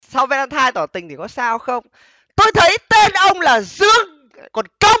sau Valentine tỏ tình thì có sao không? Tôi thấy tên ông là Dương, còn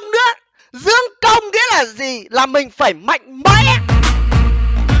Công nữa. Dương Công nghĩa là gì? Là mình phải mạnh mẽ,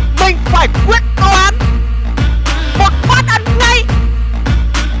 mình phải quyết đoán, một phát ăn ngay.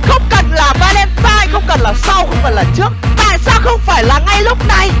 Không cần là Valentine, không cần là sau, không cần là trước. Tại sao không phải là ngay lúc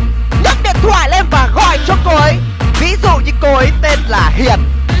này? Nhấc điện thoại lên và gọi cho cô ấy. Ví dụ như cô ấy tên là Hiền.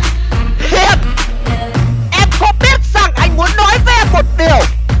 Hiền, em có biết rằng anh muốn nói với em một điều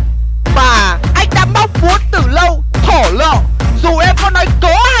mà anh đã mong muốn từ lâu, thổ lộ. Dù em có nói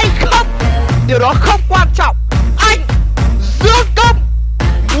cố hay không, điều đó không quan trọng. Anh Dương Công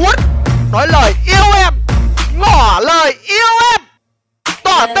muốn nói lời yêu em, ngỏ lời yêu em,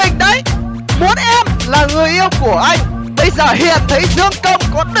 tỏ tình đấy, muốn em là người yêu của anh. Bây giờ Hiền thấy Dương Công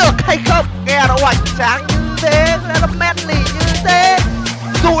có được hay không? Nghe nó hoành tráng như thế, nghe nó manly như thế.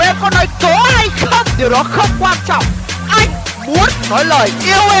 Dù em có nói cố hay không, điều đó không quan trọng. Anh muốn nói lời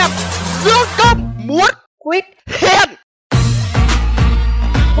yêu em. Dương Công muốn Quít. Hiền.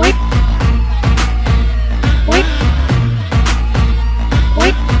 Quít. Quít.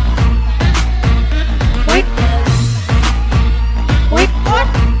 Quít. Quít. Quít.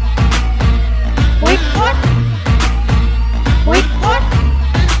 Quít. Quít.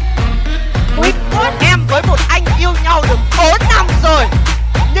 Quít. Em với một anh yêu nhau được 4 năm rồi,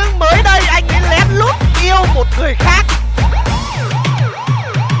 nhưng mới đây anh ấy lén lút yêu một người khác.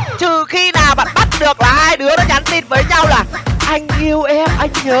 Trừ khi nào bạn bắt được là hai đứa nó nhắn tin với nhau là anh yêu em, anh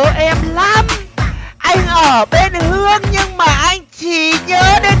nhớ em lắm, anh ở bên Hương nhưng mà anh chỉ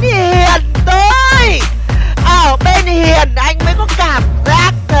nhớ đến Hiền thôi. Ở bên Hiền anh mới có cảm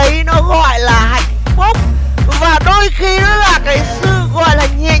giác thấy nó gọi là hạnh phúc, và đôi khi nó là cái sự gọi là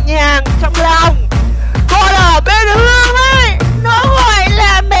nhẹ nhàng trong lòng. Còn ở bên Hương ấy, nó gọi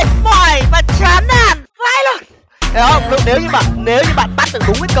là mệt mỏi và chán nản vãi luôn. Hiểu không? Nếu như bạn bắt được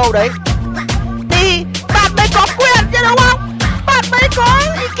đúng cái câu đấy thì bạn mới có quyền chứ đúng không? Bạn mới có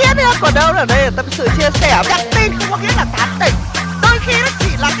ý kiến nữa. Còn đâu là đây là tâm sự chia sẻ, nhắn tin không có nghĩa là tán tỉnh. Đôi khi nó chỉ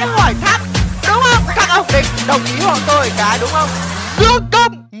là cái hỏi thăm, đúng không? Các ông định đồng ý hộ tôi cái đúng không? Dương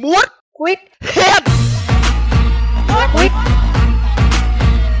Công muốn Quít. Hiền.